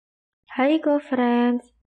Hai friends,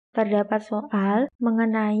 terdapat soal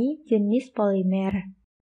mengenai jenis polimer.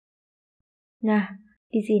 Nah,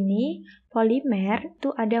 di sini polimer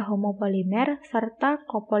itu ada homopolimer serta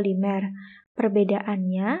kopolimer.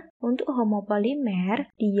 Perbedaannya, untuk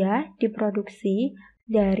homopolimer dia diproduksi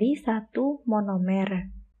dari satu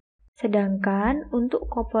monomer. Sedangkan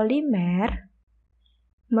untuk kopolimer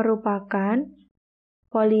merupakan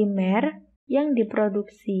polimer yang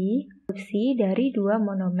diproduksi dari dua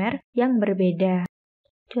monomer yang berbeda.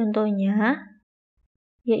 Contohnya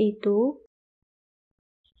yaitu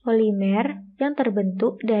polimer yang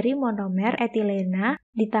terbentuk dari monomer etilena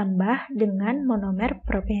ditambah dengan monomer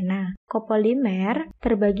propena. Kopolimer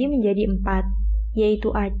terbagi menjadi 4,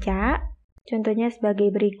 yaitu acak, contohnya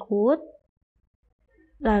sebagai berikut.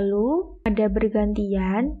 Lalu ada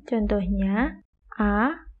bergantian, contohnya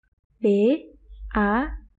A, B,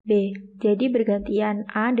 A, B. Jadi bergantian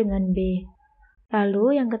A dengan B.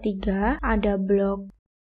 Lalu yang ketiga ada blok.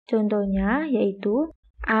 Contohnya yaitu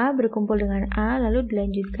A berkumpul dengan A, lalu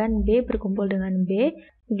dilanjutkan B berkumpul dengan B,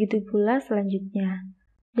 begitu pula selanjutnya.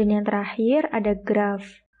 Dan yang terakhir ada graf.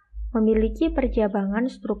 Memiliki percabangan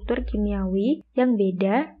struktur kimiawi yang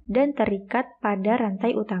beda dan terikat pada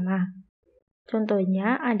rantai utama.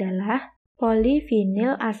 Contohnya adalah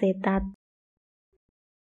polivinil asetat.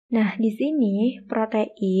 Nah, di sini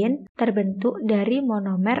protein terbentuk dari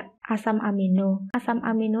monomer asam amino. Asam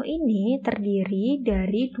amino ini terdiri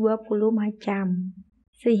dari 20 macam.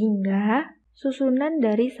 Sehingga susunan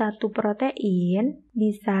dari satu protein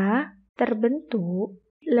bisa terbentuk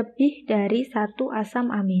lebih dari satu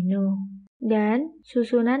asam amino. Dan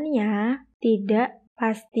susunannya tidak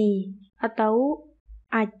pasti atau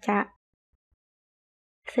acak.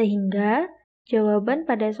 Sehingga jawaban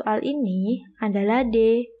pada soal ini adalah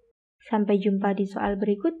D. Sampai jumpa di soal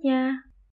berikutnya.